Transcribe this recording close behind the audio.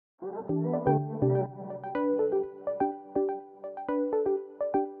Hi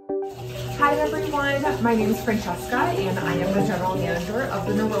everyone, my name is Francesca and I am the general manager of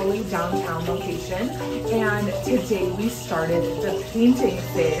the Neroli downtown location, and today we started the painting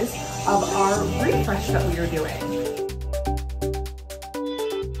phase of our refresh that we are doing.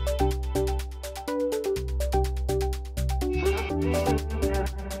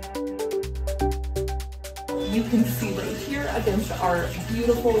 You can see right here against our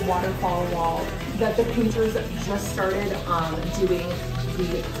beautiful waterfall wall that the painters just started doing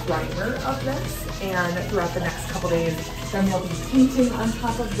the primer of this, and throughout the next couple days then they'll be painting on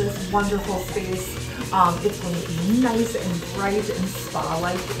top of this wonderful space. It's going to be nice and bright and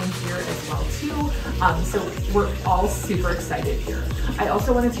spa-like in here as well too, so we're all super excited here. I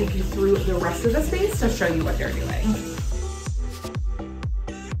also want to take you through the rest of the space to show you what they're doing.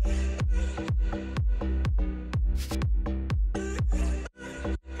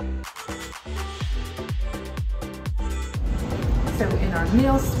 So in our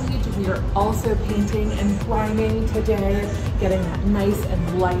nail suite, we are also painting and priming today, getting that nice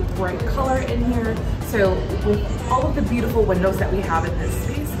and light, bright color in here. So with all of the beautiful windows that we have in this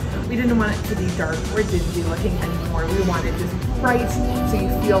space, we didn't want it to be dark or dingy looking anymore. We wanted just bright, so you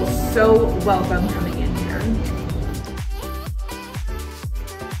feel so welcome coming in here.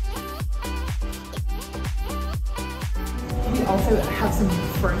 We also have some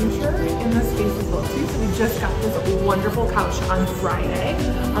furniture in this space as well too. So we just got this wonderful couch on Friday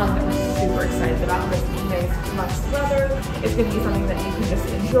that we're super excited about. This nice much leather. It's going to be something that you can just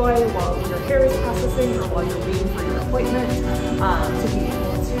enjoy while your hair is processing or while you're waiting for your appointment, to be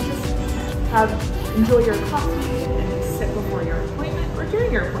able to just enjoy your coffee and sit before your appointment or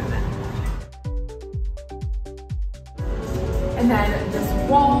during your appointment. And then this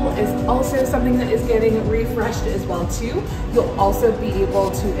wall is also something that is getting refreshed as well too. You'll also be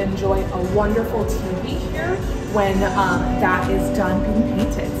able to enjoy a wonderful TV here when that is done being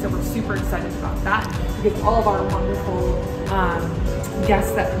painted. So we're super excited about that, because all of our wonderful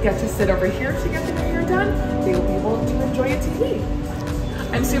guests that get to sit over here to get their hair done, they will be able to enjoy a TV.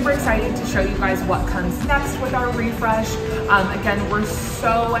 I'm super excited to show you guys what comes next with our refresh. Again, we're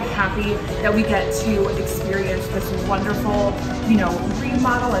so happy that we get to experience this wonderful,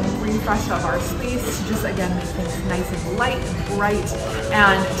 remodel and refresh of our space to just, again, make things nice and light and bright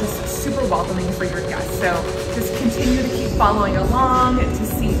and just super welcoming for your guests. So just continue to keep following along to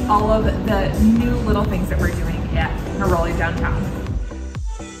see all of the new little things that we're doing at Neroli downtown.